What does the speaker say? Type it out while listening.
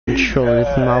controllers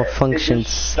malfunction,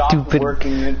 stupid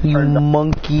you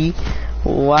monkey.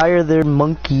 Why are there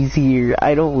monkeys here?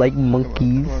 I don't like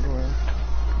monkeys.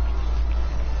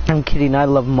 I'm kidding, I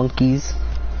love monkeys.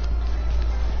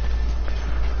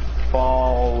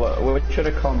 Fall, what should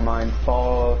I call mine?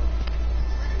 Fall.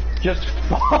 Just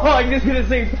fall, I'm just gonna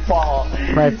say fall.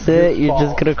 That's it, you're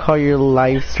just gonna call your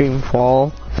live stream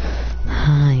fall?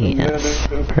 Yes,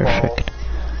 perfect.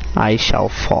 I shall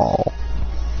fall.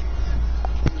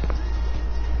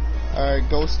 Alright,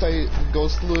 Ghost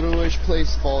Little-ish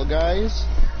plays Fall Guys.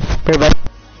 Perfect.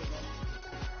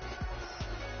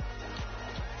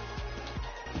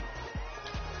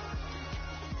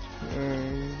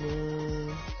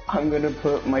 I'm gonna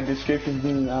put my description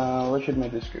in, what should my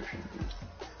description be?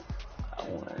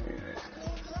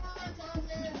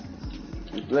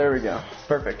 There we go.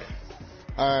 Perfect.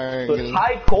 Alright. So it's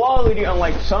high quality,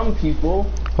 unlike some people.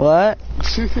 What?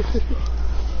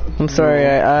 I'm sorry,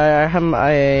 I'm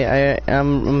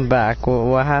back.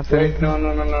 What happened? Wait,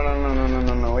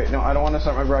 no, wait, no, I don't want to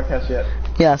start my broadcast yet.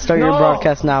 Yeah, start your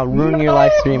broadcast now. Ruin your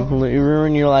live stream.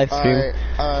 Ruin your live stream.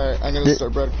 Alright, I'm gonna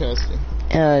start broadcasting.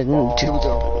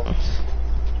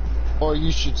 Or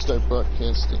you should start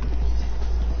broadcasting.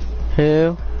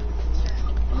 Who?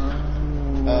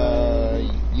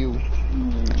 You.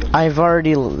 I've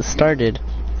already started.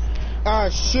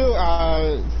 Shoot,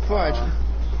 fudge.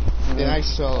 Then I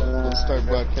shall start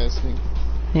broadcasting.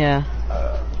 Yeah.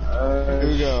 Here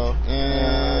we go.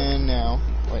 And now.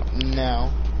 Wait, now.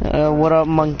 What up,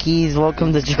 monkeys?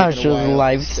 Welcome to Joshua's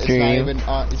live stream.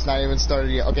 It's not even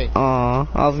started yet. Okay. Aw,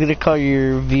 I was gonna call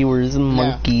your viewers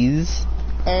monkeys.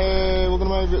 Hey, welcome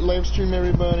to my live stream,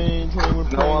 everybody. Today we're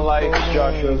No one likes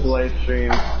Joshua's live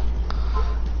stream.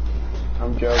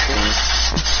 I'm joking.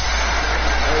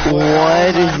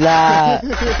 What is that?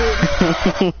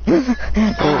 And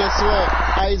guess what?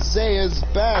 Isaiah's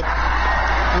back.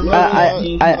 I'm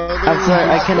sorry,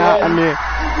 I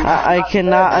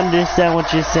cannot understand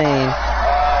what you're saying.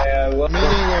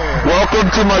 Welcome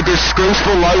to my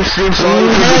disgraceful live stream.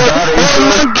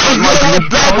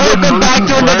 Welcome back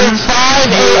to another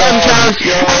 5 AM challenge.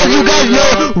 As you guys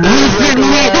know,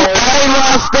 recently I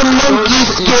lost the monkey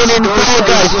skin in Fall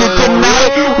Guys. So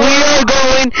tonight we are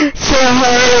going to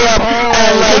hurry up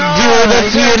and do the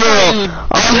funeral.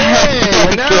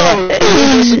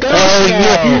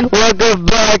 Welcome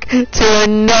back to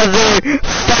another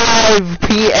 5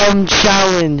 PM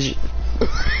challenge.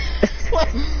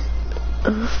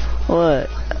 What?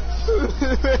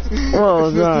 What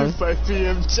was wrong? 5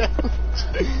 PM challenge.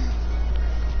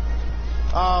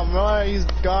 Oh man, he's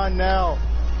gone now.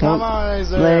 Come on,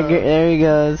 Isaiah. There he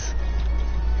goes.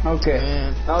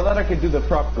 Okay, now that I can do the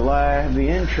proper the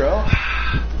intro.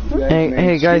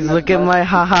 Hey guys, look at my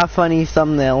haha funny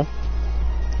thumbnail.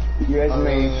 You guys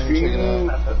may stream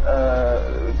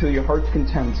to your heart's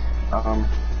content.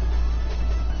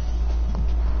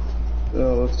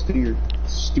 Let's do your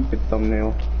stupid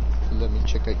thumbnail. Let me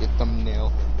check out your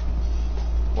thumbnail.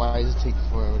 Why does it take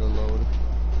forever to load?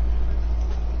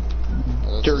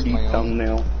 Dirty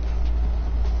thumbnail.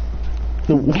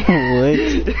 What?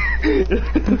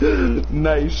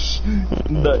 Nice.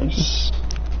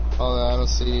 Oh, I don't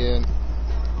see it.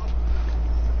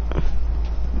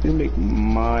 You make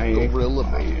my Gorilla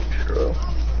intro.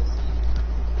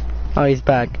 Oh, he's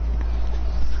back.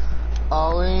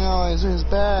 Oh, you know, he's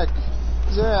back.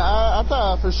 Yeah, I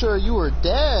thought for sure you were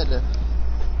dead.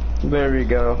 There we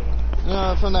go.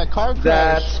 From that car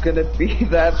crash.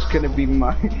 That's gonna be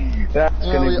my.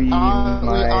 We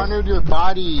honored your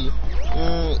body.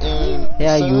 And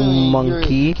yeah, you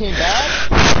monkey. You came back?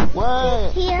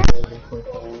 What? Yeah.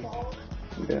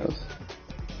 Yes.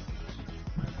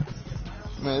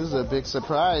 Man, this is a big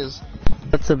surprise.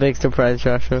 What's a big surprise,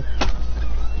 Joshua?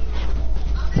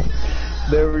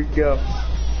 There we go.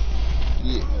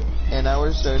 Yeah. And now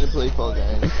we're starting to play Fall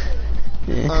Guys.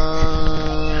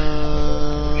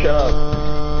 Shut up.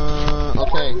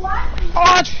 Okay.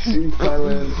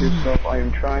 Silence yourself. I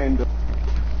am trying to.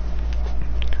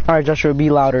 Alright, Joshua, be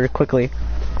louder, quickly.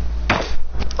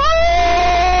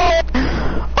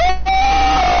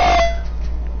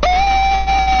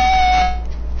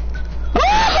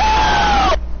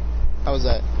 How was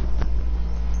that?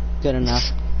 Good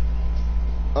enough.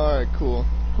 Alright, cool.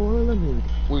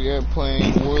 We are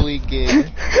playing Whirly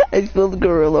Gig. I spelled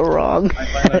Gorilla wrong.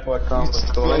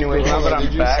 Anyway, now that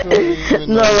I'm back.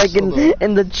 No, like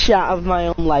in the chat of my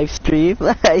own live stream,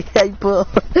 I put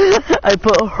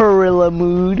Gorilla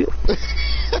mood.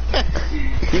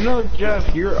 You know,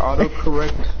 Jeff, your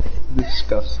autocorrect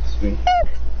disgusts me.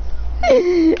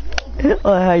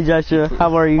 Oh, hi Joshua.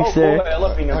 How are you, sir? Cool. I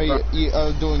love being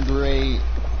I'm doing great.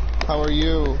 How are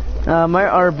you? My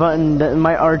R button,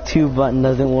 my R2 button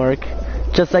doesn't work.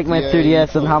 Just like my Yeah,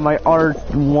 3DS and how my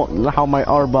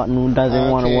R button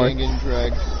doesn't want to work. I'm getting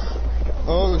dragged.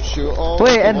 Oh shoot! Oh,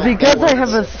 Wait, and because I have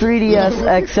a works.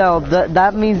 3DS XL,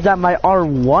 that means that my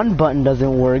R1 button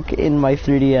doesn't work in my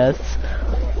 3DS.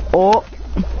 Oh,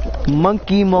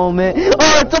 monkey moment!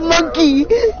 Oh, it's a monkey!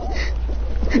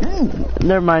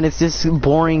 Never mind, it's just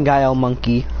boring guile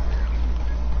monkey.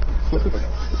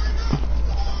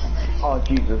 Oh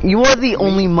Jesus! You are the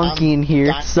only monkey in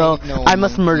here, so I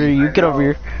must murder you. Get over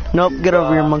here. Nope, get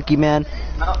over here, monkey man.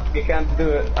 No, you can't do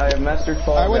it. I mastered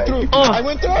Fall I went Guys. through. You Oh. I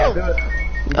went can't do through. it.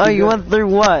 Oh, you went through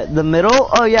what? The middle?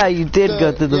 Oh yeah, you did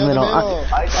go through the middle. I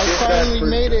I did that finally for-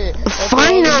 made it.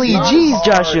 Finally, jeez, Calm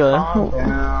Joshua.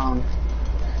 down.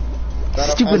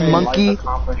 Stupid I made monkey.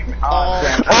 Accomplishment. Oh,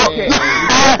 damn. Oh, okay.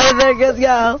 there goes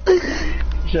Gal.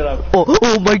 Shut up.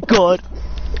 Oh my god.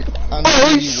 I'm Oh,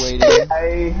 really shit. waiting.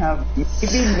 I have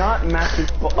maybe not mastered.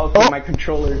 Okay, Oh. my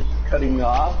controller's cutting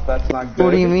off. That's not good.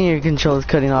 What do you mean your controller's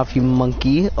cutting off, you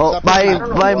monkey? Oh, Stop bye, it. I don't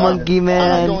know bye, why. monkey I'm not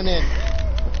man. going in.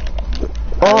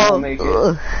 I will Oh, make it.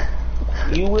 ugh.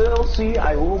 You will see.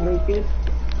 I will make it.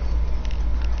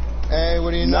 Hey,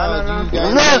 what do you know? No. You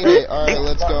guys No. made it. All right,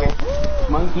 let's go.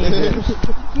 Monkey in.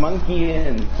 Monkey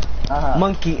in.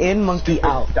 Monkey in, monkey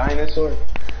out. Dinosaur.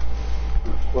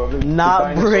 Whoever's the Not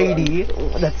dinosaur. Brady.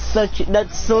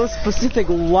 That's so specific.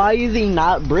 Why is he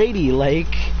not Brady? Like,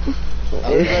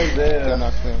 Right there. Don't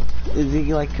knock me. is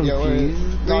he like Yeah, where is?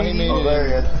 confused? No, he made Oh, there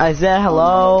he it. is. I said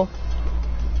hello.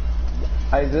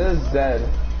 Isaiah's dead.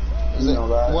 Is You it know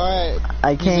that. what?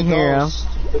 I can't He's a hear him. ghost.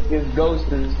 His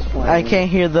ghost is playing. I can't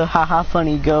hear the haha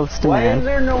funny ghost Why is man.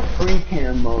 there no free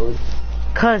cam mode?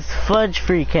 Cause fudge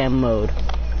free cam mode.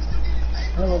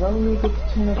 Oh, that would make it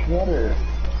too much better.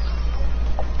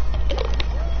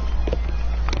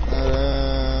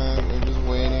 I'm just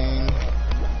waiting.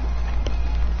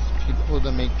 People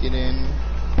to make it in.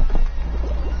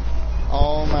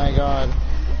 Oh my god.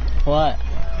 What?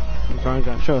 What's wrong,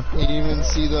 John? Sure. You didn't even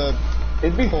see the.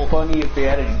 It'd be funny if they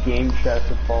had a game chat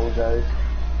to Fall Guys.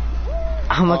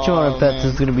 How much you want Oh, to bet man.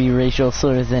 there's gonna be racial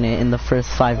slurs in it in the first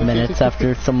 5 minutes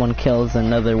after someone kills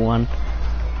another one?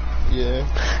 Yeah.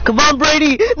 Come on,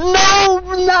 Brady! No,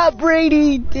 not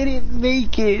Brady! Didn't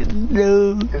make it.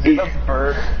 No. Is he the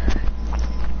bird?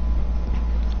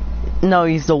 No,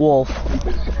 he's the wolf.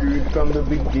 Screwed from the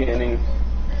beginning.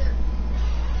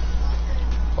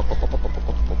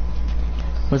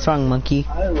 What's wrong, monkey?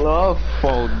 I love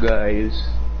Fall Guys.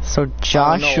 So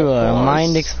Joshua, boss.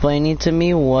 mind explaining to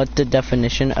me what the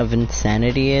definition of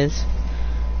insanity is?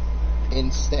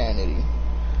 Insanity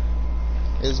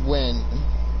is when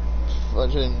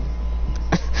fucking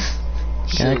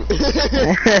Can shoot.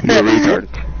 You're a retard.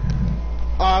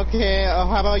 Okay,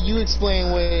 how about you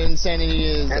explain what insanity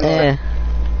is? Eh.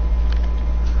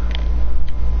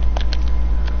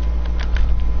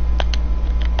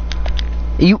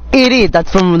 You idiot!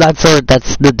 That's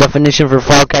the definition for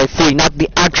Fall Guys 3, not the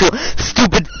actual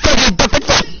stupid fucking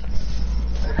definition.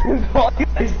 Fall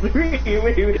Guys 3.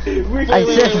 Wait. I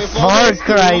said wait, Far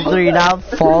Cry 3, not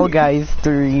Fall Guys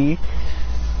 3.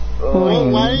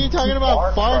 Why are you talking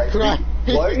about Far Cry?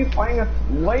 Why are you playing a?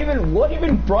 What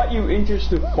even brought you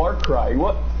interest in Far Cry?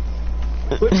 What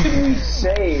did we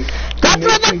say? That's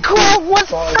where the quote was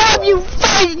from, you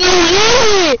fucking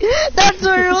idiot! That's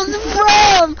where it was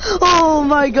from! Oh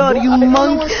my god, you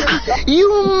monkeys!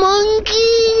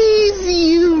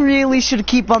 You really should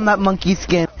keep on that monkey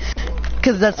skin.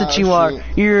 Cause that's what you are.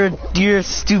 shoot. You're a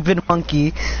stupid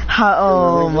monkey.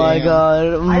 Oh my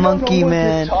god, monkey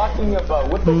man. What are you talking about?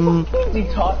 What the fuck is he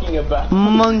talking about?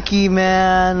 Monkey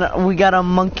man. We got a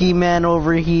monkey man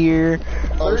over here.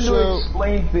 Oh, Learn to so,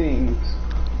 explain things.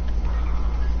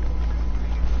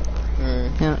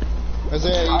 Yeah.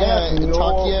 Isaiah, you gotta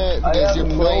talk yet because you're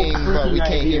playing, but we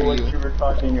can't hear what you. you were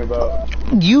talking about.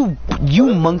 You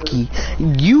monkey.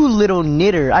 You little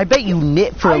knitter. I bet you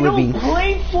knit for a living. I don't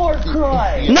play Far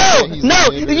Cry. No, he's no,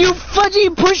 a knitter. you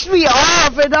fudgy pushed me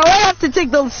off, and now I have to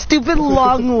take the stupid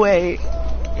long way.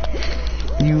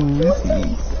 You look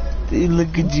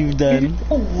at you done.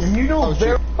 You know Oh,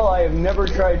 very shit. well I have never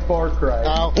tried Far Cry.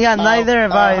 Ow, Yeah, ow, neither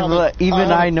have ow, I, ow, but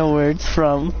even ow. I know where it's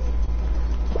from.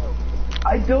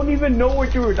 I don't even know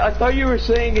what you were. I thought you were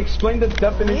saying explain the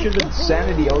definition of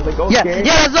insanity. I was like, okay.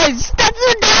 Yeah, that's what that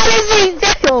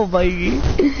is. Oh my.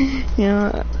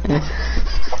 Yeah.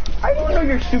 I don't know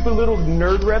your stupid little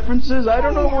nerd references. I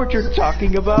don't know what you're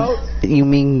talking about. You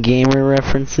mean gamer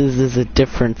references? There's a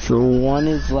difference. So one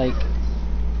is like.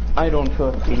 I don't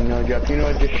fucking know, Jeff. You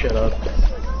know what? Just shut up.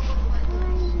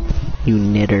 You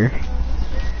knitter.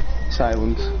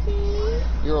 Silence.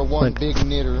 You're a one What? big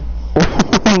knitter. I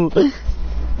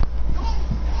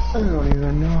don't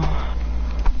even know.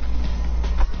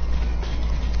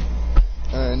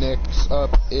 Next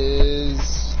up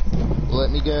is,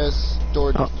 let me guess, No,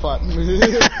 it's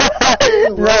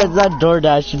not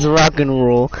DoorDash, it's rock and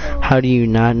roll. How do you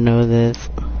not know this?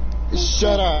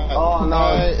 Shut up. Oh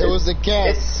no, it was a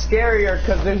guess. It's scarier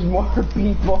because there's more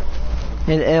people.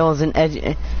 It was an edge.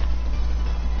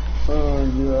 Oh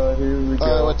god, here we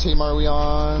go. What team are we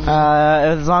on?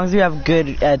 As long as you have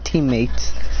good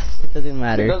teammates, it doesn't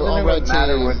matter. It doesn't even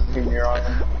matter what team you're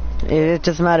on. It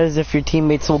just matters if your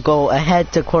teammates will go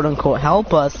ahead to quote unquote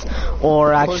help us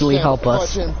or actually help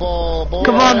us. Come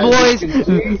on, boys!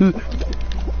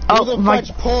 Oh my!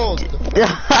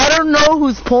 I don't know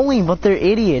who's pulling, but they're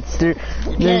idiots. You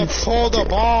can't pull the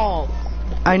ball.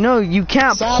 I know you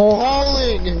can't Stop pull.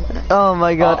 pulling. Oh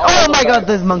my god! Oh my god!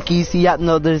 There's monkeys. Yeah,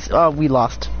 no, there's. We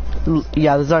lost.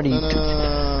 Yeah, there's already.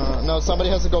 No, somebody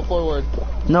has to go forward.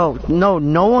 No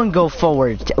one go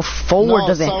forward. Forward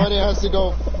doesn't. Somebody has to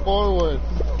go forward.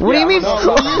 What do you mean?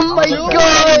 Oh my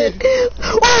god!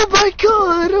 Oh my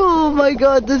god! Oh my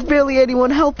god! There's barely anyone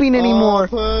helping anymore.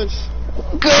 Push.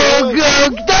 Go,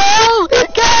 no,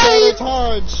 guys!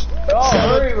 Sabotage. Oh,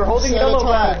 hurry! We're holding yellow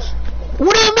back.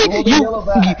 What do you mean?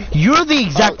 You're the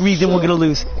exact reason we're gonna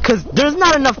lose. Cause there's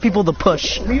not enough people to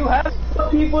push. You have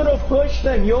people to push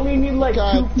then. You only need like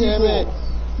God 2 damn people. it.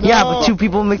 No. Yeah, but 2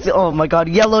 people makes it. Oh my god,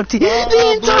 yellow team.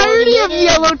 The entirety of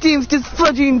yellow teams just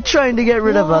fudging trying to get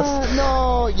rid of us.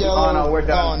 No, yellow. Oh no, we're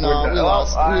done. Oh no, we're we done.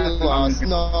 lost. We lost.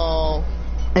 No.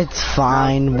 It's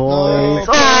fine, boys.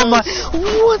 No, Oh my.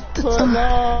 What the?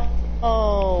 No.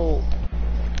 Oh.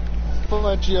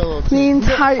 Fudge yellow The team. What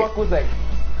the entire. fuck was that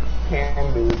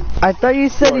can, dude? I thought you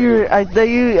said you were. I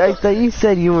thought you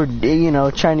said you were.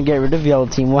 Trying to get rid of yellow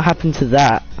team. What happened to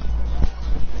that?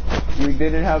 We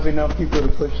didn't have enough people to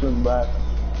push them back.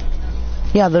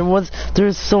 Yeah,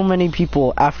 there's so many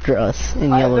people after us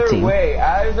in yellow team.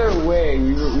 Either way,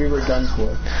 we were done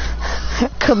for.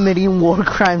 Committing war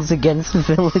crimes against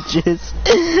villages.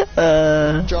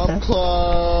 Jump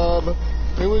club.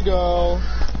 Here we go.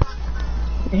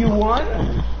 You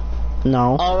won?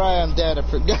 No. Alright, I'm dead. I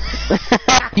forgot.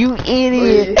 You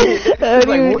idiot. Like,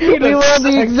 we were on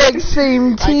the exact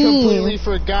same I team. completely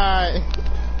forgot.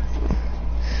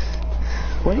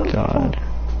 Oh my god.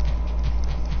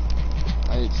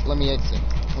 Let me exit.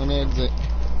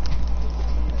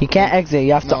 You can't exit.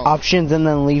 You have to No. options and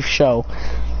then leave show.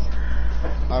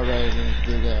 Alright, let's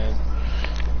do that.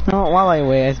 No, while I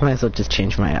wait, I might as well just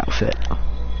change my outfit.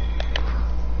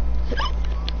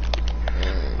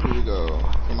 Here we go.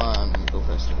 Come on, go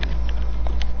faster.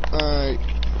 Alright.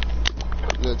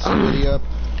 Let's ready up.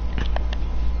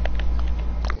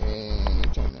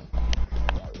 And turn that.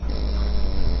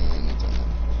 And turn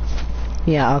that.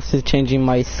 Yeah, I was just changing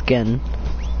my skin.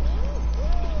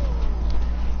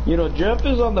 You know, Jeff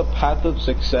is on the path of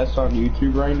success on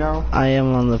YouTube right now. I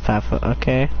am on the path of,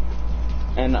 okay.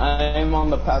 And I am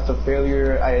on the path of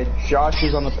failure. Josh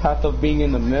is on the path of being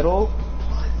in the middle.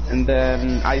 And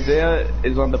then Isaiah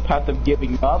is on the path of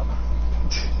giving up.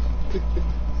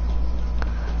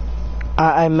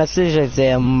 I messaged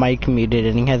Isaiah, Mike muted,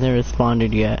 and he hasn't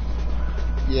responded yet.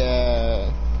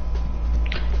 Yeah.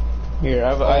 Here,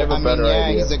 I have a better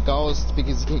idea. He's a ghost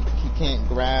because he can't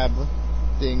grab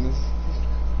things.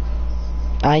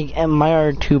 My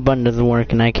R2 button doesn't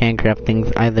work, and I can't grab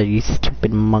things either, you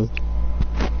stupid monk.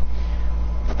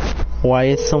 Why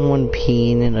is someone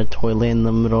peeing in a toilet in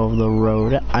the middle of the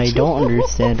road? I don't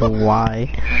understand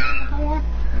why.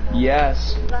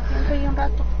 Yes.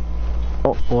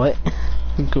 Oh, what?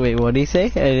 Wait, what did he say? I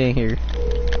didn't hear.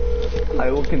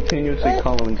 I will continuously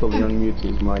call him until he unmutes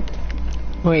his mic.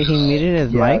 Wait, he muted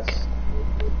his mic?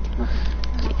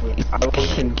 I will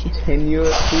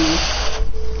continuously...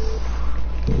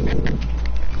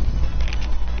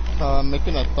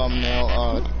 Making a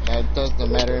thumbnail, it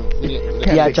doesn't matter.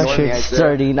 Yeah, Josh, you're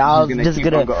starting. I was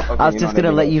just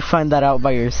gonna let you find that out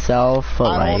by yourself.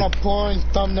 But I don't want a porn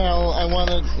thumbnail. I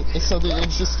want something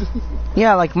interesting.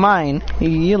 Yeah, like mine.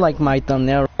 You like my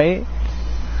thumbnail, right?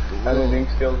 Editing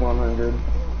skills 100.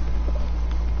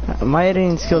 My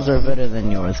editing skills are better than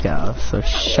yours, guys. So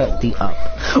shut the up.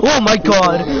 Oh my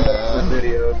god! The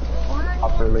video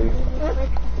properly.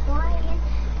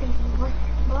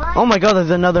 Oh my god,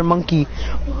 there's another monkey.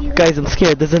 Guys, I'm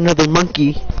scared. There's another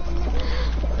monkey.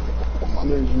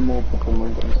 There's multiple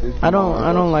monkeys. I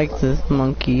don't like this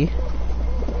monkey.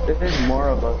 There's more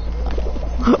of us.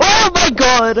 Oh my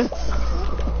god!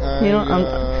 You know,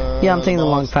 I'm taking the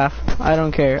long path. I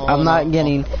don't care. I'm not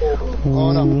getting.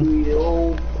 Oh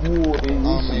no.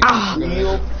 Ah!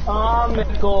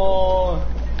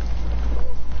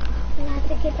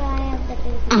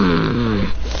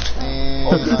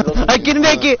 I can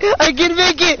make it! I can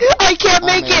make it! I can't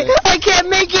make it! I can't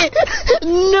make it!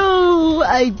 No!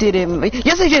 I didn't.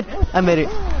 Yes, I did! I made it.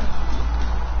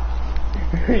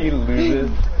 You lose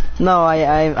it. No,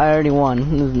 I already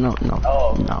won. No.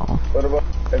 Oh. No. What about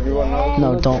everyone else?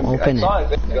 No, don't open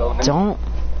it. Don't.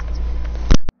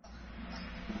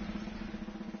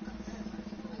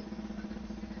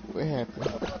 What happened?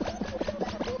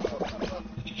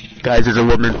 Guys, there's a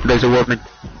woman. There's a woman.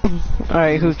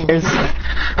 Alright, who cares?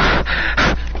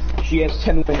 She has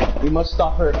 10 wins. We must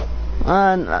stop her.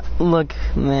 Look,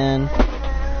 man.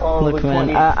 Oh, Look, man.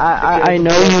 20. I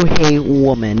know you hate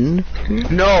women.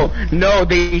 No,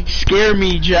 they scare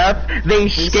me, Jeff. They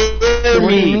scare What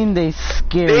do you me. mean they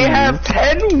scare They you? have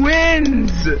 10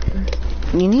 wins.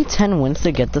 You need 10 wins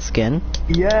to get the skin?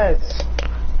 Yes.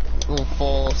 Little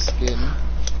fall skin.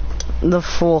 The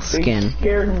full skin. They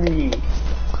scared me.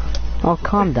 Oh,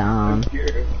 calm down.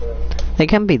 They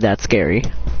can't be that scary.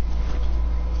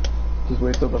 Just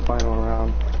wait till the final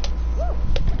round.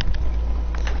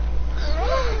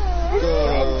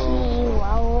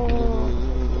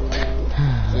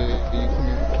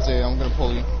 Zay, I'm gonna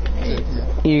pull you. Zay, come here.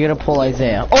 You're gonna pull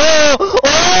Isaiah. Oh!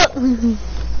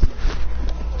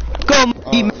 Go,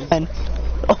 monkey man!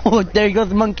 Oh, there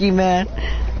goes monkey man.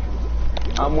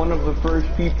 I'm one of the first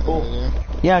people.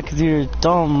 Yeah, 'cause you're a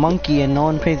dumb monkey and no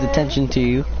one pays attention to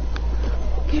you.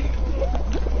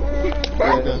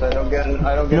 I don't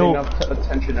get No. enough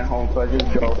attention at home, so I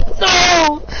just go.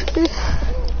 No!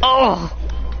 Oh!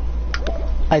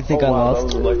 I think I That lost.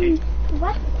 was lucky.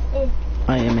 What is...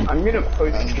 I am in. I'm gonna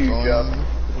push you, Jeff.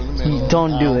 For the middle.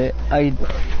 Don't do it.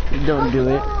 Don't do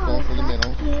it. Going for the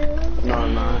middle. No,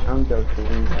 I'm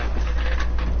joking.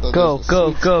 Go,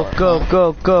 go, go, go,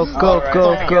 go, go, go, Alright,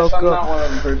 go, I guess go, I'm go. not one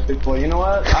of the first people. You know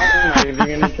what? I'm not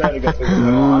even gonna try to go through the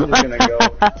middle. I'm just gonna go.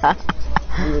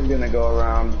 I'm just gonna go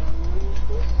around.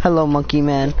 Hello, monkey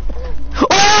man.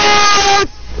 Oh!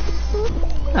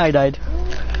 I died.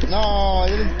 No, I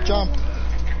didn't jump.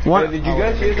 What? Hey, did you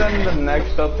guys hear that in the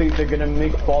next update they're gonna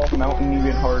make Fall Mountain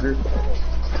even harder?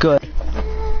 Good.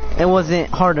 It wasn't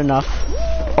hard enough.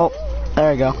 Oh,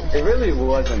 there we go. It really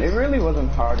wasn't. It really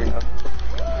wasn't hard enough.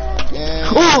 And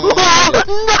Oh,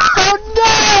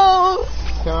 no!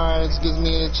 guys, gives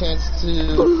me a chance to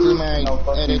do my No,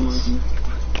 fuck you, edits. monkey.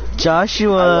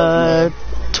 Joshua,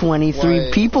 23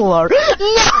 What? people are. No!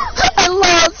 I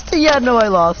lost! Yeah, no, I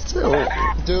lost. Oh.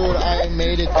 Dude, I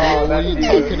made it. Dude. Oh, What are that's you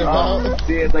you. talking about?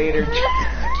 See you later.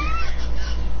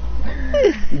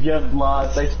 Jeff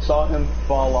lost. I saw him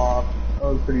fall off. That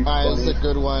was pretty Alright, it's funny. a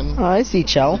good one. Oh, I see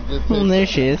Chow. Oh, there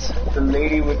she is. The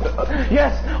lady with the...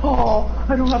 yes! Oh,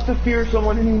 I don't have to fear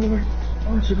someone anymore.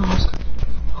 Oh, she lost.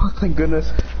 Oh, thank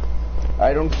goodness.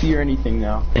 I don't fear anything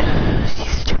now. You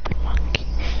stupid monkey.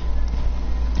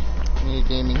 Need a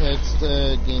gaming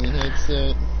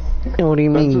headset, What do you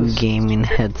mean, That's a- gaming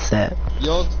headset?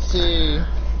 You'll see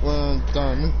when I'm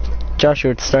done.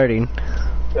 Joshua, it's starting.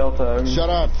 Delta. Shut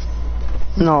up.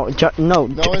 No, no.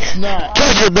 No, it's not.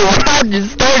 Joshua, the round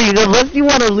is starting. Unless you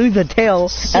want to lose a tail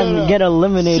Shut and up. get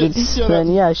eliminated, Shut then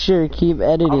up. yeah, sure, keep I'm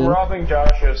editing. robbing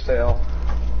Joshua's tail.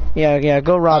 Yeah,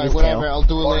 go rob his Alright, whatever, tail. I'll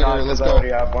do it Or later. not, Let's 'cause I go.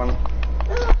 already have one.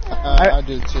 I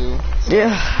do too.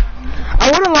 Yeah. I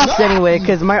would have lost anyway,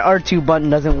 because my R2 button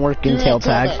doesn't work in Give me tail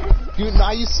that tag. back.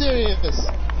 Are you serious?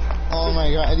 Oh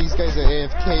my god, these guys are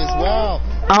AFK as well.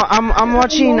 I'm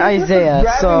watching Isaiah,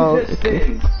 so... Grabbing this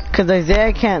thing. Because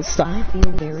Isaiah can't stop. I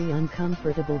feel very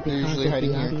uncomfortable They're because usually of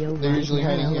hiding the here. audio They're usually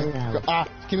right hiding now. here. Go,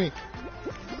 give me.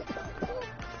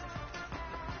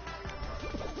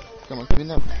 Come on, give me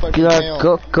that fucking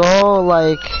tail. Go,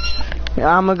 like...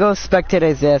 I'm gonna go spectate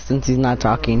Isaiah since he's not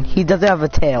talking. He doesn't have a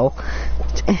tail.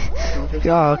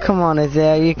 Oh, come on,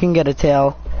 Isaiah, you can get a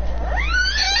tail.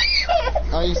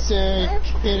 Are you serious?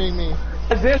 Kidding me?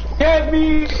 This get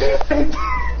me!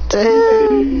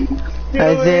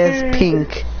 Isaiah's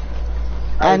pink.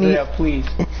 And Isaiah, please.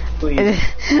 Please.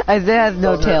 Isaiah has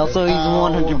no Don't tail, hurt so he's Ow.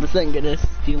 100% gonna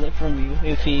steal it from you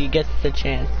if he gets the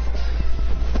chance.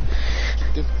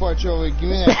 Get fudge over. Give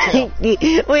me that tail.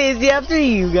 Wait, is he after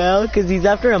you, Gal? Because he's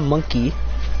after a monkey.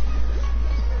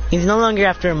 He's no longer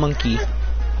after a monkey.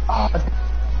 Not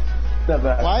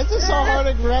bad. Why is it so hard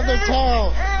to grab the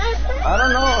tail? I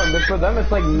don't know. For them,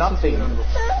 it's like nothing.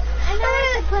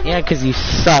 Yeah, because you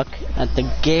suck at the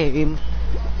game.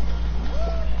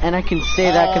 And I can say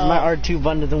that because my R2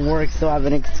 button doesn't work, so I have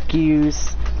an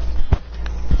excuse.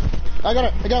 I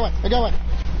got one.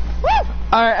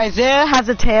 Alright, Isaiah has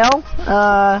a tail.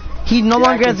 He no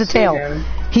longer has a tail.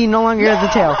 He no longer has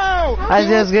a tail.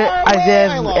 Isaiah's good.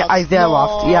 Isaiah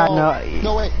lost. Yeah, no.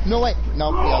 No, wait. No, yeah,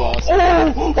 I lost.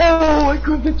 Oh, I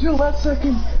couldn't get till last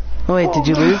second. Oh, wait, did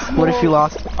you lose? What if you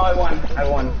lost? Oh, I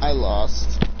won. I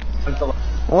lost.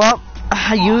 Well,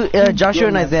 Joshua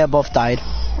and Isaiah both died.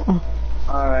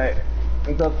 Alright,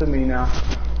 it's up to me now.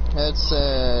 That's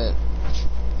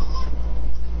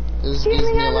this gives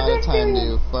me a lot of time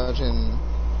to fucking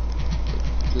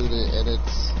do the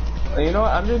edits. You know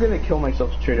what? I'm just gonna kill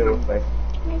myself straight away.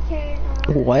 My turn.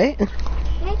 What?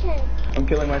 My turn. I'm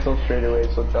killing myself straight away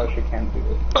so Joshua can't do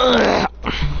it. I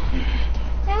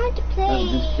want to play. I'm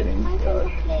just kidding, I want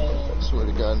Josh. to play. I swear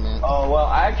to God, man. Oh, well,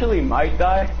 I actually might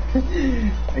die.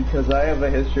 Because I have a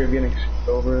history of getting screwed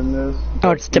over in this.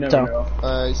 Oh, it's You never tiptoe. know.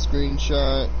 Alright,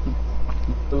 screenshot.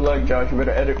 Good luck, Josh. You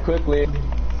better edit quickly.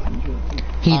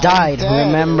 He I'm died, dead.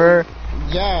 remember?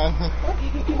 Yeah.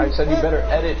 I said you better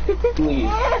edit, please.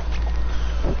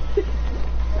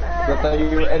 I thought you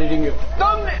were editing your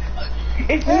thumbnail.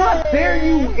 It's not there,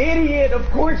 you idiot. Of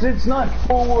course it's not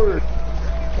forward.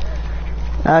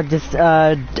 Just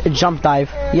jump dive.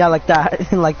 Yeah, like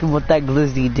that. Like what that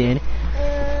Glizzy did.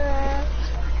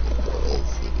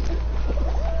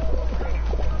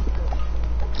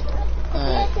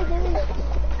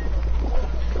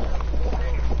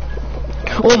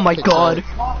 Oh my god.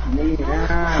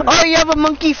 Oh, you have a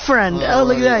monkey friend. Oh,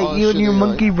 look at that. You and your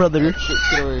monkey brother.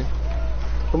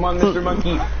 Come on, Mr.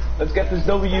 Monkey. Let's get this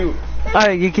W.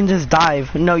 Alright, you can just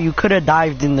dive. No, you could have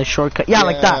dived in the shortcut. Yeah,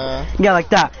 like that. Yeah, like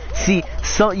that. See,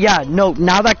 so, yeah, no,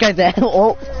 now that guy's at.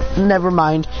 Oh, never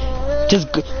mind.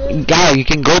 Just, Gal, you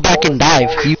can go back and dive.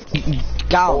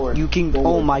 Gal, Forward, you can. forward,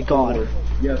 Oh my god. Forward.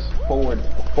 Yes, forward.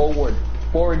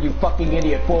 Forward, you fucking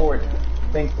idiot. Forward.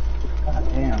 Thank. God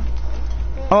damn.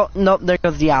 Oh, nope, there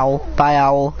goes the owl. Bye,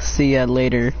 owl. See ya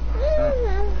later.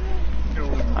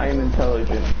 I am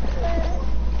intelligent.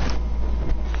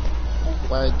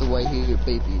 Why do I hear your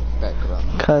baby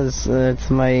background? Cause it's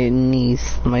my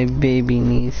niece, my baby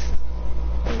niece.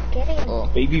 Oh.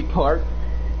 Baby Park.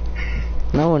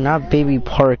 No, not baby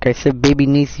Park. I said baby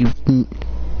niece. You.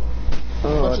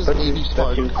 Oh, What is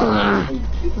Baby Park?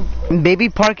 Baby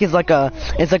Park is like a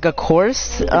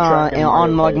course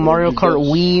on like Mario Kart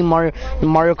Wii,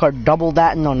 Mario Kart Double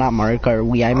Dash. No, not Mario Kart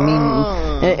Wii. I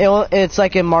mean, it's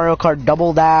like in Mario Kart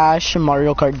Double Dash,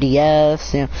 Mario Kart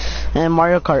DS, you know, and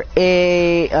Mario Kart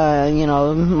 8. You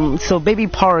know, so Baby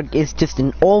Park is just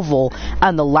an oval,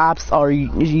 and the laps are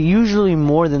usually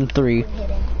more than 3.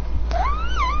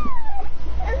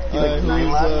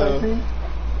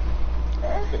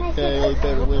 Okay,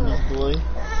 better win this, boy.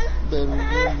 Better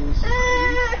win this.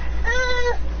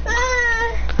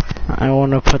 I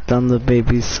want to put down the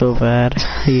baby so bad.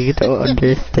 You don't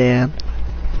understand.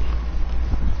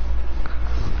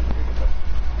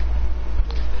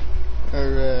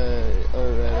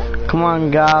 Alright. Come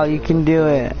on, Gal, you can do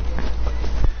it.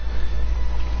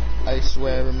 I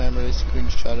swear I remember the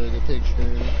screenshot of the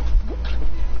picture.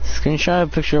 Screenshot a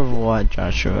picture of what,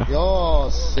 Joshua? Yo,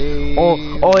 see. Oh,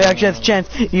 you actually have a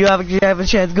chance. You have a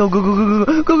chance. Go.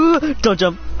 Don't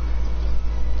jump.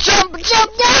 Jump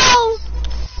now!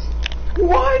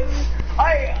 What?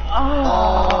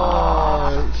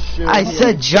 Shit. I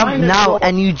said jump now,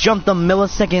 and you jumped a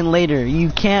millisecond later. You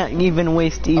can't even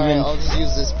waste even. Alright, I'll just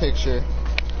use this picture.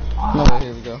 No,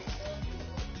 here we go.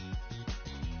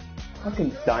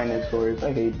 Fucking dinosaurs.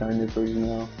 I hate dinosaurs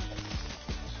now.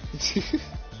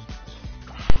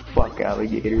 Fuck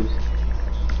alligators.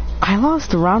 I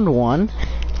lost round 1.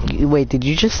 Wait, did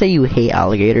you just say you hate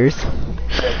alligators?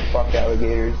 Yeah, fuck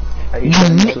alligators. I hate You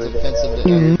dinosaurs.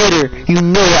 You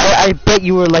knitter. I bet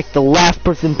you were like the last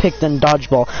person picked in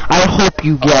dodgeball. I hope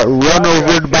you get run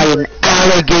over by an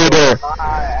alligator.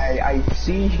 I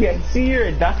see you're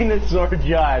a dinosaur,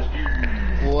 Josh.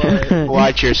 What?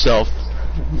 Watch yourself.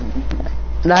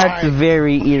 That's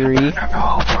very eerie.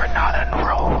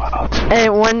 Hey,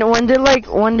 when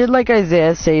did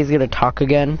Isaiah say he's gonna talk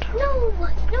again? No,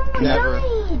 Never.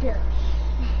 died.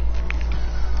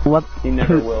 What? He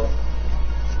never will.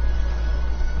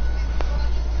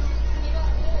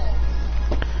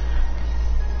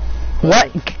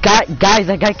 What? Guys,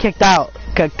 I got kicked out.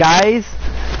 Guys?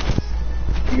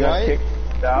 You got What?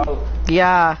 kicked out.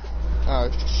 Yeah. Oh,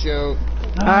 shoot.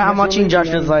 I'm watching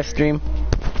Joshua's live stream.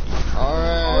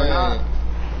 Alright.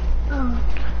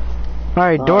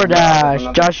 Alright,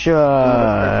 DoorDash,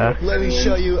 Joshua. Let me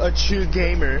show you a true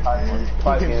gamer. You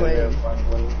can play.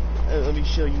 Let me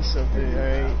show you something,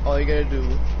 alright? All you gotta do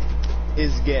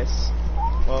is guess.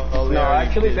 Well, No,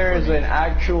 actually there is an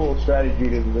actual strategy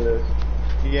to this.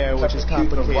 Yeah, which is Shoot the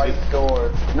complicated. right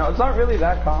door. No, it's not really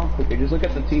that complicated. Just look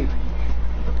at the teeth.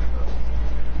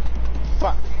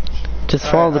 Fuck. Just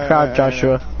follow the crowd,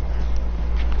 Joshua.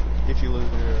 If you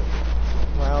lose your...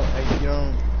 Well, you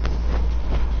don't...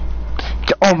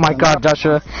 Oh my god,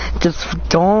 Joshua. Just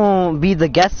don't be the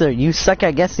guesser. You suck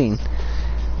at guessing.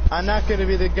 I'm not gonna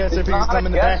be the guesser It's because not I'm a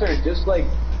in the back. guesser, just like,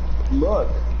 look.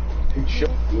 It shows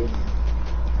you.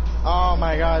 Oh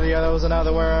my god, yeah, that was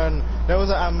another one. That was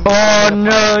I'm Oh I'm in a no,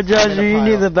 pile. I'm in Joshua, a you pile.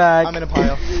 need the bag. I'm in a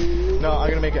pile. No, I'm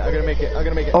gonna make it. I'm gonna make it. I'm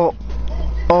gonna make it. Oh.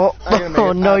 Oh, I'm gonna make oh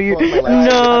it. no, you, I broke my leg.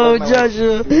 no, I broke my leg.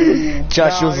 Joshua.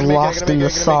 Joshua's No, I'm gonna lost in the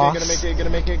sauce. Gonna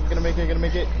make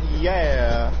it.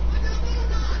 Yeah.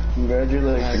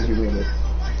 Congratulations, you win it.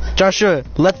 Joshua,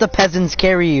 let the peasants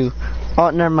carry you. Oh,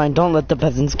 never mind. Don't let the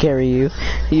peasants carry you.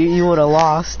 You would have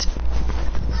lost.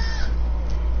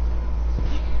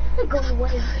 Go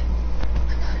away.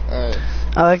 Alright.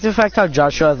 I like the fact how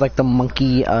Joshua has like the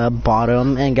monkey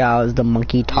bottom and Gal has the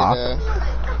monkey top.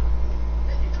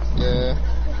 Yeah.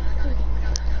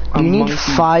 You need monkey-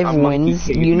 5 a monkey wins.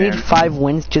 You caveman. need 5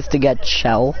 wins just to get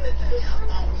Shell.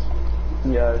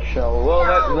 Yeah, shell.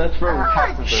 Well, that's for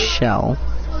half of it. Shell.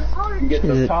 You get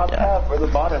Is the it- top half or the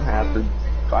bottom half for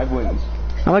 5 wins.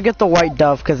 I'm gonna get the white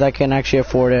dove because I can actually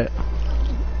afford it.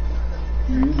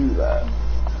 You do that.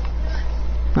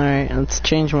 Alright, let's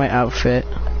change my outfit.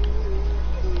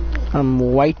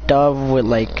 White dove with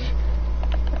like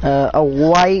a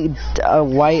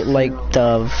white like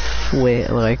dove with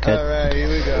like a Alright, here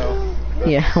we go.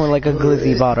 yeah with like a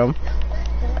glizzy bottom,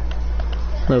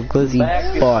 little glizzy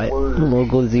Back is butt, the word. little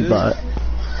glizzy butt.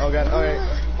 Oh god. Alright.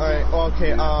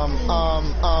 Okay.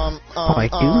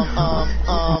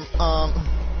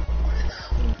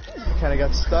 Kinda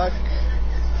got stuck.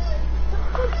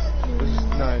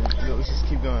 Let's just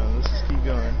keep going.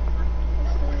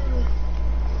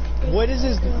 What is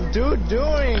this dude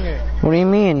doing? What do you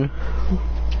mean?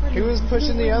 He was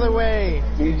pushing the other way.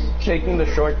 He's taking the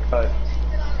shortcut.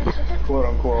 Quote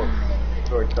unquote.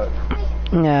 Shortcut.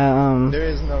 Yeah, There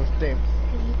is no thing.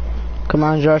 come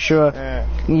on, Joshua,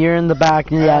 you're in the back.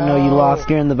 Yeah, no, you lost.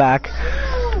 You're in the back.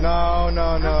 No.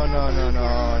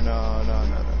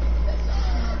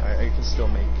 I can still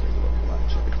make it. Look,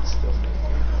 watch. I can still make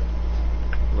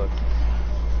it. Look.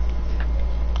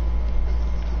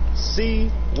 See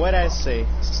what I say?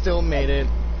 Still made it.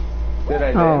 Did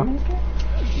I Oh. win?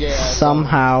 Yeah.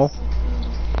 Somehow.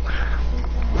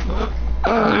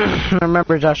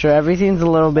 Remember, Joshua, everything's a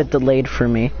little bit delayed for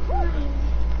me.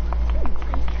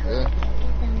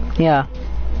 Yeah.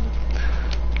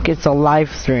 It's a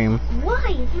live stream. Why?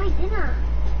 It's my dinner.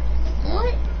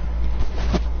 What?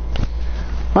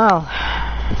 Well.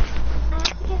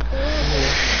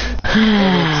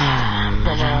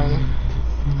 Come on.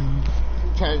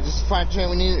 Okay, just find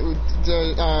we need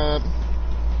the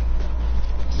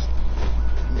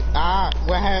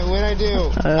what'd I do?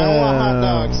 I don't want hot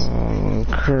dogs.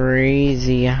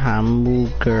 Crazy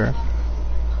hamburger.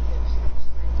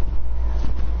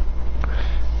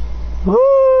 Woo!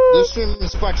 This stream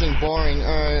is fucking boring.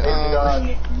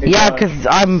 Yeah, cause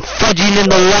I'm fudging in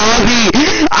the lobby.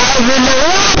 I'm in the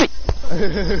lobby.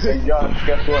 Hey Josh,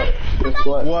 guess what?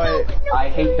 What? I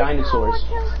hate dinosaurs.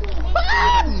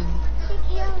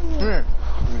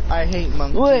 I hate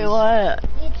monkeys. Wait, what?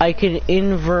 I can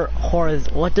invert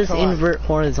horizon. What does Come on. invert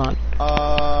horizon?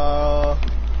 Alright,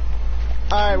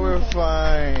 we're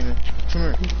fine.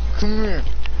 Come here.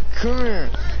 I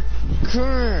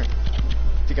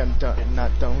think I'm done.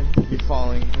 Not done.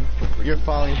 You're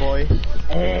falling, boy.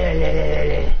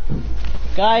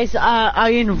 Guys, I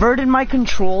inverted my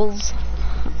controls.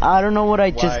 I don't know what I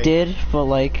Why? just did, but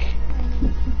like,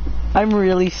 I'm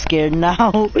really scared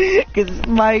now because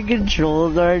my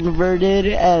controls are inverted,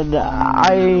 and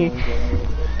I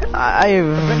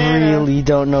really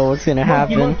don't know what's gonna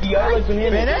happen. Monkey, I like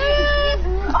bananas.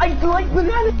 I like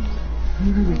bananas.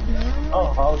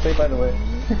 Oh, I'll say by the way.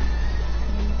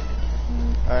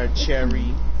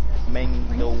 Cherry,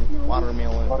 mango,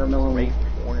 watermelon, grape,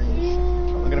 orange.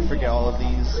 I'm gonna forget all of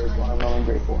these. Watermelon,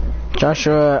 grape, orange.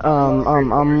 Joshua,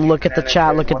 look at the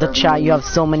chat. Look at the chat. You have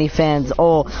so many fans.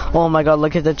 Oh my God!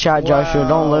 Look at the chat, Joshua.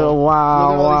 Don't look. Look at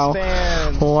all Wow. these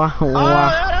fans. Wow.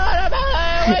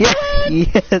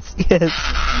 Yes.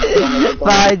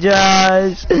 Bye,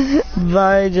 Josh.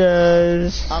 Bye,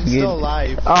 Josh. I'm still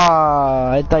alive.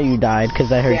 I thought you died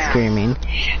because I heard screaming.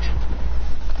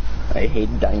 I hate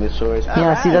dinosaurs.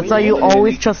 Yeah, see, that's why you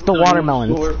always trust the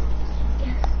watermelons.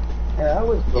 Yeah, that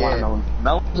was the watermelon.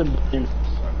 Melons are bananas.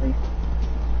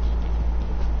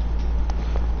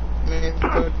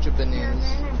 Bananas.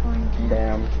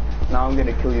 Damn. Now I'm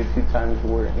gonna kill you 2 times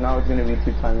worse. Now it's gonna be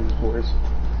 2 times worse.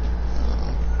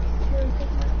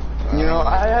 You know,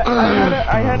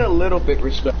 I had a little bit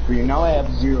respect for you. Now I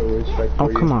have zero respect for Oh,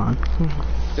 you. come on.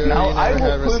 Dude, Now you I never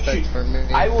had will put respect you. for me.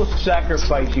 I will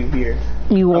sacrifice you here.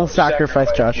 You I will won't sacrifice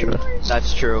Joshua.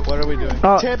 That's true. What are we doing?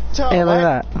 Oh, Tiptoe. hey, look what?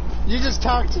 at that. You just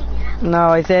talked. No,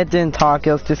 I said it didn't talk.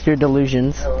 It was just your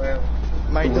delusions.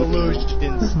 My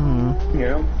delusions.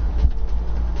 Yeah.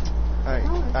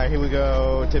 Alright, here we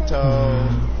go. Tiptoe.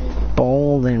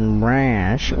 Bold and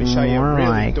brash. Let me show you More really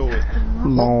like do it.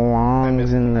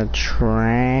 belongs in the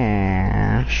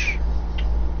trash.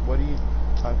 What are you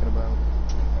talking about?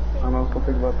 I'm not gonna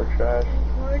think about the trash.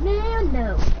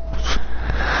 Fernando.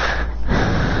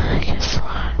 Guess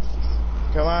what?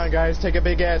 Come on, guys, take a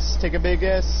big S. Take a big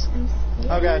S.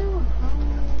 Okay.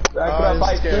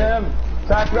 Sacrifice him.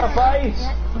 Sacrifice.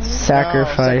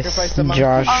 Sacrifice sacrifice the monkey.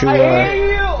 I Joshua.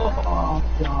 hate you. Oh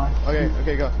God.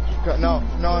 Okay, go. No,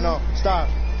 stop.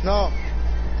 No,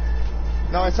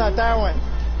 it's not that one.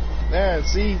 There,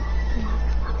 see?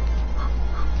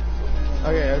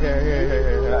 Okay,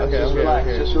 Just relax.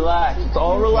 Just relax. It's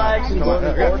all relaxing. Come on, Go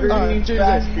okay. orderly Jesus.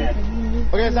 fashion.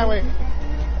 Okay, it's that way.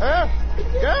 Go!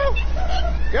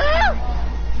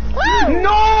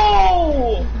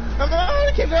 No! Come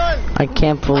on, keep going! I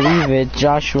can't believe it.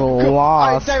 Joshua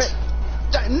lost.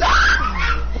 No!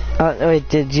 Wait,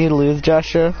 did you lose,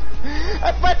 Joshua?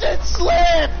 I fucking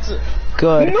slipped!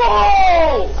 Good. No!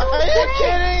 Are you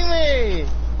kidding me?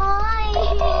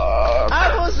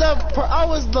 I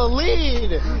was the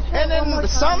lead, and then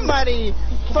somebody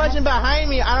fudging behind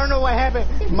me, I don't know what happened,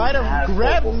 might have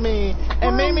grabbed me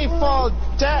and made me fall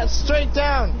straight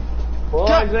down. Well,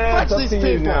 God, Isaiah, fuck it's up these to you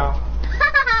people. now.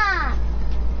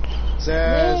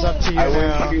 Zaz, it's up to you I wish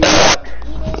now. you luck.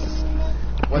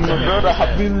 What's My up, brother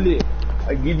Habibli.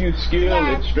 I give you skill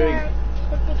and strength.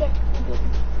 Okay,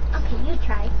 you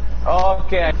try.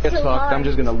 Okay, I get fucked. I'm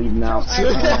just gonna leave now.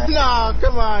 No,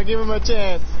 come on, give him a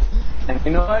chance. And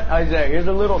you know what, Isaiah? Here's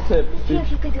a little tip. Yes,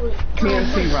 you can do it.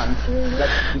 TNT run.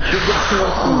 That's the biggest TNT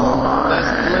run.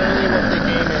 That's literally what the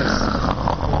game is.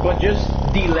 But just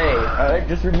delay. Alright,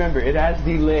 just remember it has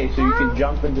delay, so you can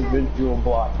jump individual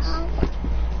blocks.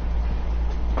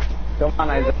 Come on,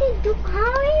 Isaiah.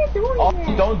 How are you doing Oh,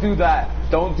 that? don't do that.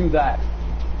 Don't do that.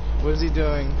 What is he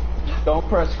doing? Don't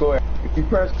press square. If you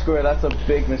press square, that's a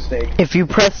big mistake. If you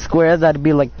press square, that'd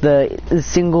be like the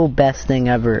single best thing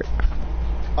ever.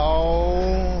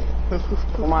 Oh.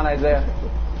 Come on, Isaiah.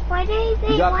 Why did he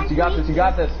say You got this. You got this. You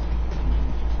got this.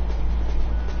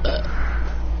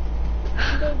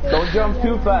 Don't jump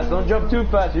too fast. Don't jump too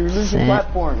fast. You're losing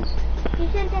platforms. You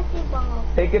should just evolve.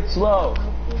 Take it slow.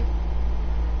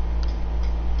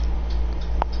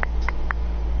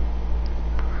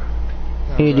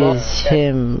 It is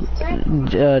him,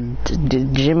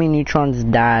 Jimmy Neutron's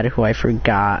dad, who I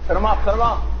forgot. Cut him off. Cut him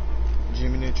off.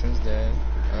 Jimmy Neutron's dad.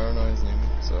 I don't know his name,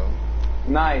 so.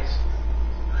 Nice.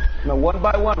 No, one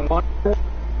by one. One. Where's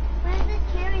the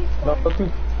cherry No, for? two.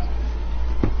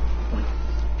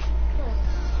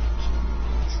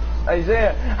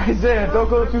 Isaiah, don't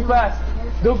go too fast.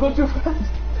 Don't go too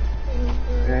fast.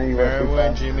 Yeah, you went Remember too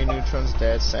when fast. Jimmy Neutron's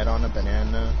dad sat on a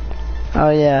banana? Oh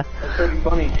yeah. That's pretty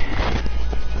funny.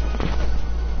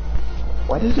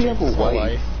 Why does he have a For wife?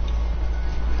 life.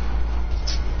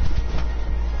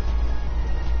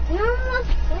 You're almost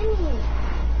finished.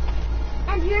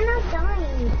 And you're not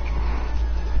dying.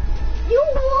 You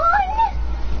won!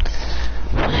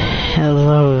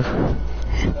 Hello.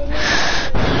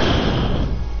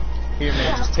 Here,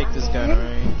 man, just take this gun,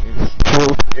 alright?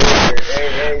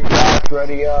 Hey, Josh,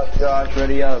 ready up. Josh,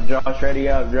 ready up. Josh, ready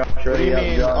up. Josh, What do ready you up.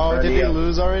 mean? Josh, Oh, did ready they up.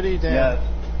 lose already? Damn. Yes.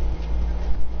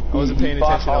 I wasn't paying He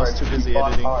fought attention, I was hard. too He busy fought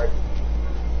editing. hard.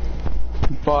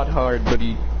 He fought hard, but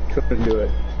he couldn't do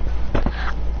it.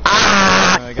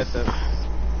 I got that.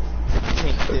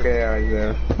 Okay,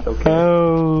 Isaiah. Okay.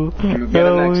 Oh, You get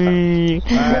it next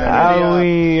time.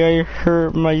 owie, I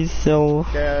hurt myself.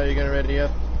 Okay, you gonna ready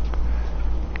up?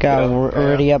 God, Yeah.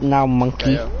 ready up now,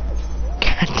 monkey. Yeah.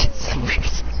 God, just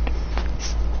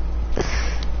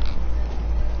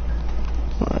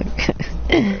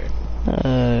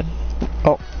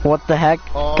oh, what the heck?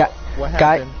 Oh, what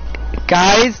Guy, happened?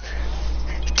 guys,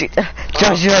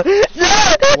 Joshua, no,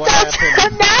 What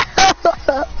happened? no.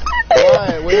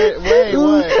 What? Wait,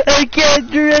 what? I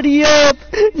can't ready up.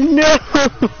 No.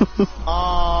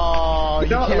 Oh, you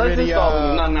No, can't let's ready just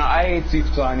solve up. No, I hate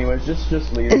Seesaw anyways. Just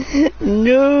leave.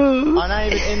 No. I'm not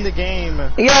even in the game.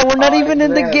 Yeah, we're not Oh, even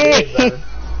in the Isaiah, game.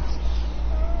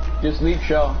 Just leave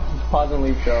show. Just pause and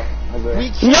leave show. Isaiah.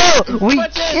 We No, can't. we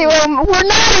What's in? can't. We're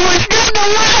not. We're still in the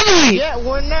lobby. Yeah,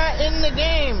 we're not in the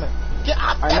game. Get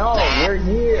up I know. We're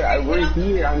here. We're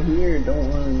here. I'm here. Don't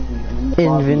worry. I'm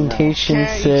Invitation, You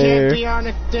sir. can't be on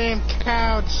the damn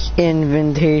couch.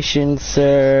 Invitation,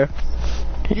 sir.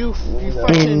 You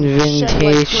fucking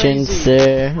Invitation,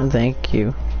 sir. Thank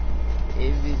you.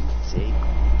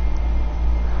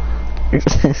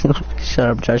 Shut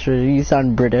up, Joshua. You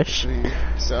sound British.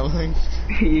 Selling.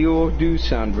 You do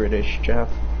sound British, Jeff.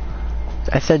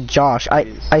 I said Josh.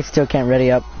 I still can't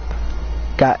ready up.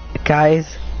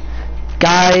 Guys.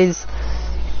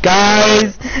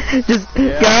 Just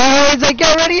guys, I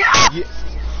can't ready up.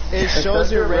 It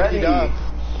shows you're ready up.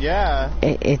 Yeah.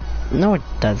 It no, it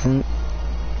doesn't.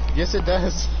 Yes, it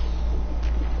does.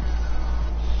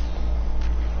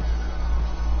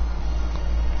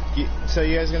 So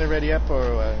you guys gonna ready up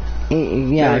or what?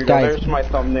 Yeah, There guys. There's my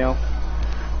thumbnail.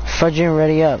 Fudging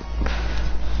ready up.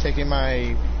 Taking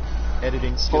my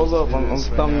editing skills. Hold up, I'm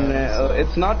thumbnail.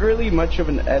 It's not really much of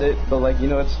an edit, but like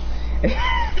it's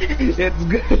it's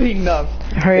good enough.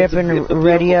 Hurry up and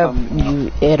ready up,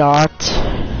 you idiot.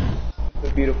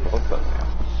 It's a beautiful thumbnail.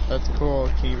 That's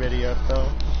cool. Can you ready up though?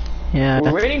 Yeah.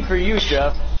 We're waiting for you,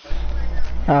 Jeff.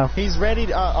 Oh. He's ready.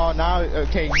 Oh, now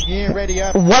okay. You ain't ready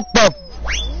up. What the?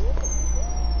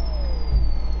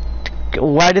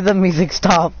 Why did the music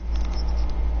stop?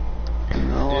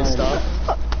 It stopped.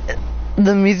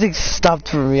 The music stopped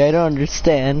for me. I don't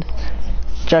understand.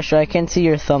 Joshua, I can't see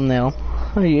your thumbnail.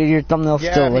 Your thumbnail's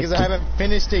Yeah, still because like. I haven't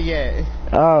finished it yet.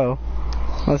 Oh,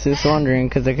 I was just wondering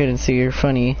because I couldn't see your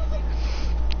funny.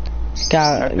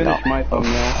 God. I finished my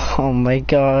thumbnail. Oh my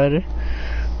god.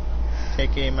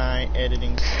 Taking my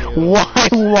editing skills. Why?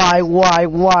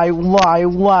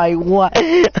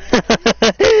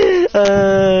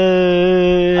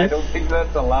 I don't think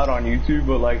that's allowed on YouTube,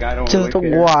 but like I don't Just really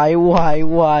care. why?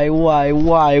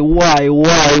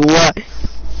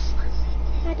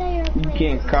 You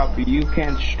can't copy. You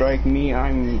can't strike me.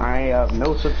 I have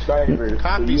no subscribers.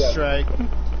 Copy so strike.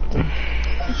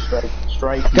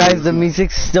 Strike. Guys, me. the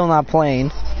music's still not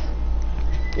playing.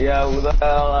 Yeah,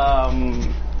 well,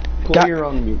 play your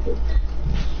own music.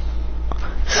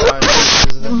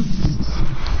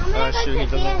 Shoot, he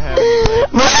doesn't have any.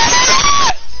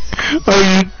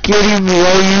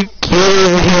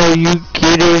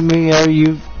 Are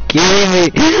you kidding me?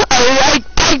 I left!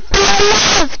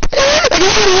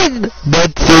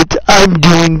 That's it, I'm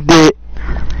doing the